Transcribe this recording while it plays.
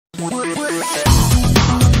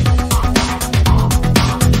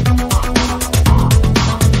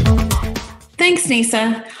Thanks,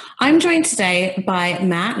 Nisa. I'm joined today by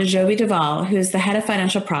Matt Joby-Duval, who's the head of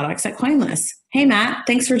financial products at Coinless. Hey, Matt,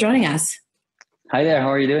 thanks for joining us. Hi there.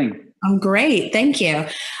 How are you doing? I'm great. Thank you.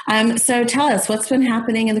 So tell us, what's been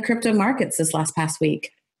happening in the crypto markets this past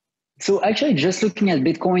week? So actually, just looking at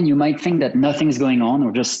Bitcoin, you might think that nothing's going on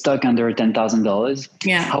or just stuck under $10,000.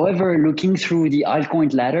 Yeah. However, looking through the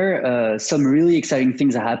altcoin ladder, some really exciting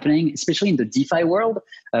things are happening, especially in the DeFi world.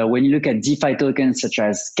 When you look at DeFi tokens such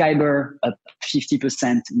as Kyber, up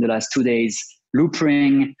 50% in the last 2 days,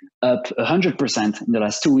 Loopring up 100% in the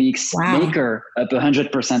last 2 weeks, Wow. Maker up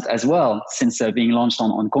 100% as well since being launched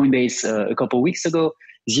on Coinbase a couple of weeks ago,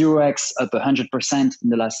 0x up 100% in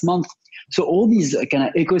the last month. So all these kind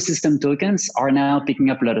of ecosystem tokens are now picking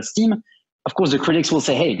up a lot of steam. Of course, the critics will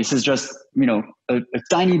say, hey, this is just, a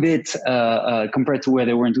tiny bit compared to where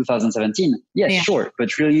they were in 2017. Yes, Yeah. sure.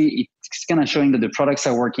 But really, it's kind of showing that the products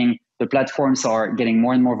are working. The platforms are getting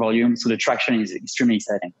more and more volume. So the traction is extremely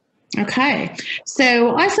exciting. Okay.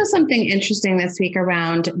 So I saw something interesting this week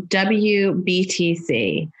around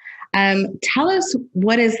WBTC. Tell us,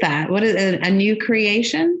 what is that? What is a new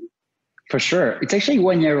creation? For sure. It's actually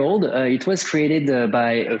 1 year old. It was created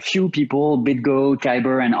by a few people, BitGo,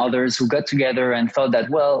 Kyber, and others who got together and thought that,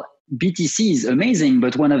 well, BTC is amazing,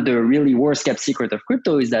 but one of the really worst kept secret of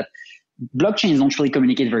crypto is that blockchains don't really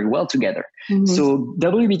communicate very well together. Mm-hmm. So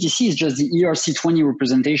WBTC is just the ERC20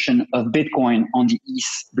 representation of Bitcoin on the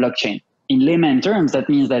ETH blockchain. In layman terms, that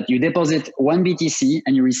means that you deposit one BTC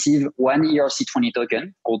and you receive one ERC20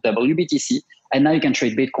 token called WBTC, and now you can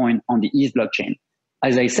trade Bitcoin on the ETH blockchain.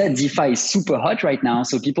 As I said, DeFi is super hot right now,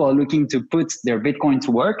 so people are looking to put their Bitcoin to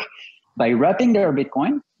work by wrapping their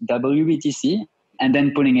Bitcoin, WBTC, and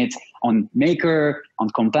then putting it on Maker, on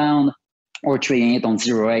Compound, or trading it on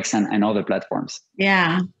 0x and other platforms.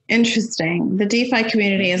 Yeah, interesting. The DeFi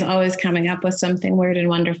community is always coming up with something weird and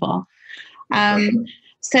wonderful.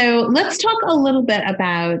 So let's talk a little bit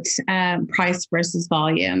about price versus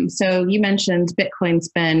volume. So you mentioned Bitcoin's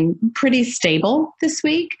been pretty stable this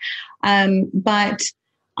week, but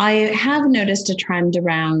I have noticed a trend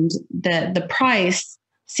around the price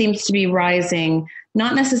seems to be rising,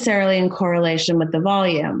 not necessarily in correlation with the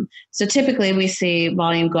volume. So typically we see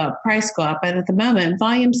volume go up, price go up, but at the moment,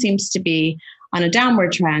 volume seems to be on a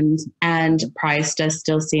downward trend and price does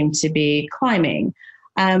still seem to be climbing.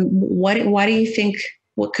 Why do you think,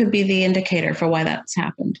 what could be the indicator for why that's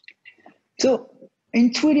happened? So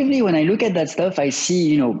intuitively, when I look at that stuff, I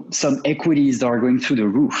see, some equities that are going through the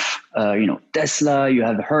roof. Tesla, you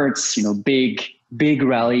have Hertz, big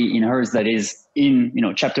rally in Hertz that is in,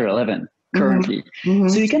 chapter 11 currently. Mm-hmm.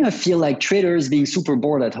 So you kind of feel like traders being super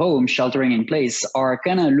bored at home, sheltering in place, are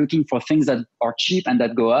kind of looking for things that are cheap and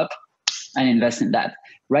that go up and invest in that.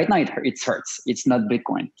 Right now, it's Hertz. It's not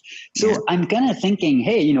Bitcoin. So I'm kind of thinking,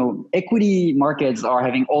 hey, equity markets are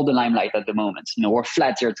having all the limelight at the moment. We're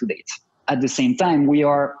flat year to date. At the same time, we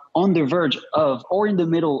are on the verge of, or in the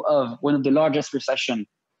middle of, one of the largest recessions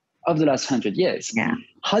of the last 100 years. Yeah.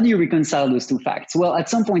 How do you reconcile those two facts? Well, at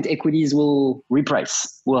some point, equities will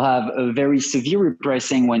reprice. We'll have a very severe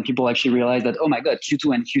repricing when people actually realize that, oh my God,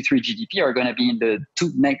 Q2 and Q3 GDP are going to be in the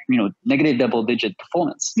negative double-digit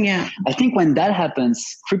performance. Yeah. I think when that happens,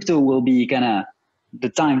 crypto will be kind of the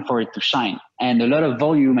time for it to shine. And a lot of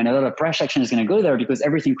volume and a lot of price action is going to go there because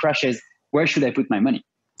everything crashes. Where should I put my money?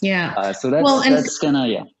 Yeah. So that's kind of,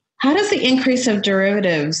 yeah. How does the increase of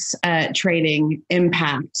derivatives trading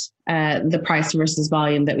impact the price versus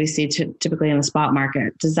volume that we see typically in the spot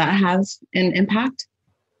market? Does that have an impact?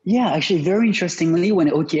 Yeah, actually, very interestingly, when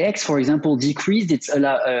OKX, for example, decreased its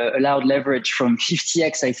allowed leverage from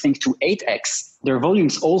 50x, I think, to 8x, their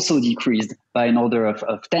volumes also decreased by an order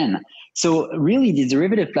of 10. So really, the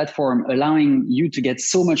derivative platform allowing you to get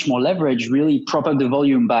so much more leverage really prop up the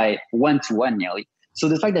volume by 1-to-1 nearly. So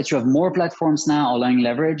the fact that you have more platforms now allowing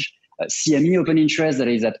leverage, CME open interest that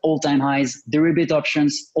is at all-time highs, derivative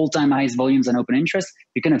options, all-time highs volumes and open interest,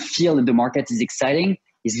 you kind of feel that the market is exciting,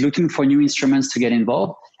 is looking for new instruments to get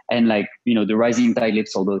involved, and the rising tide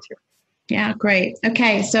lifts all boats here. Yeah, great.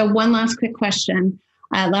 Okay, so one last quick question.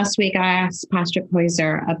 Last week I asked Patrick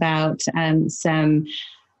Heuser about some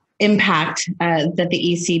impact that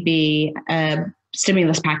the ECB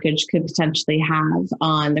stimulus package could potentially have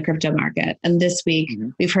on the crypto market. And this week,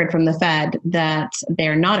 we've heard from the Fed that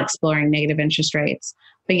they're not exploring negative interest rates,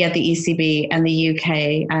 but yet the ECB and the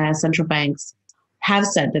UK central banks have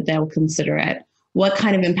said that they'll consider it. What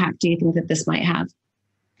kind of impact do you think that this might have?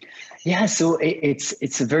 Yeah, so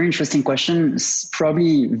it's a very interesting question. It's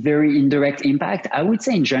probably very indirect impact. I would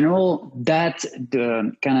say in general that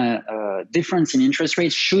the kind of difference in interest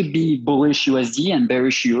rates should be bullish USD and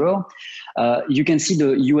bearish euro. You can see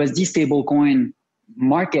the USD stablecoin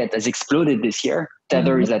market has exploded this year.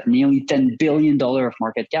 Tether is at nearly $10 billion of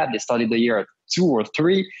market cap. They started the year at 2 or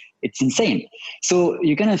 3. It's insane. So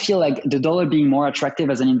you're going to feel like the dollar being more attractive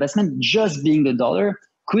as an investment, just being the dollar,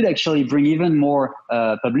 could actually bring even more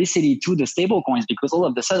publicity to the stable coins, because all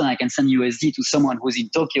of a sudden I can send USD to someone who's in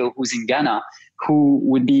Tokyo, who's in Ghana,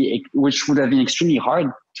 which would have been extremely hard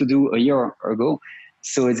to do a year ago.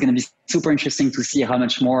 So it's going to be super interesting to see how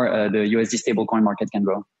much more the USD stablecoin market can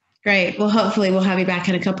grow. Great. Well, hopefully we'll have you back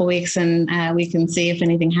in a couple of weeks and we can see if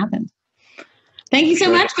anything happened. Thank you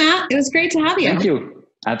so much, Matt. It was great to have you. Thank you.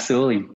 Absolutely.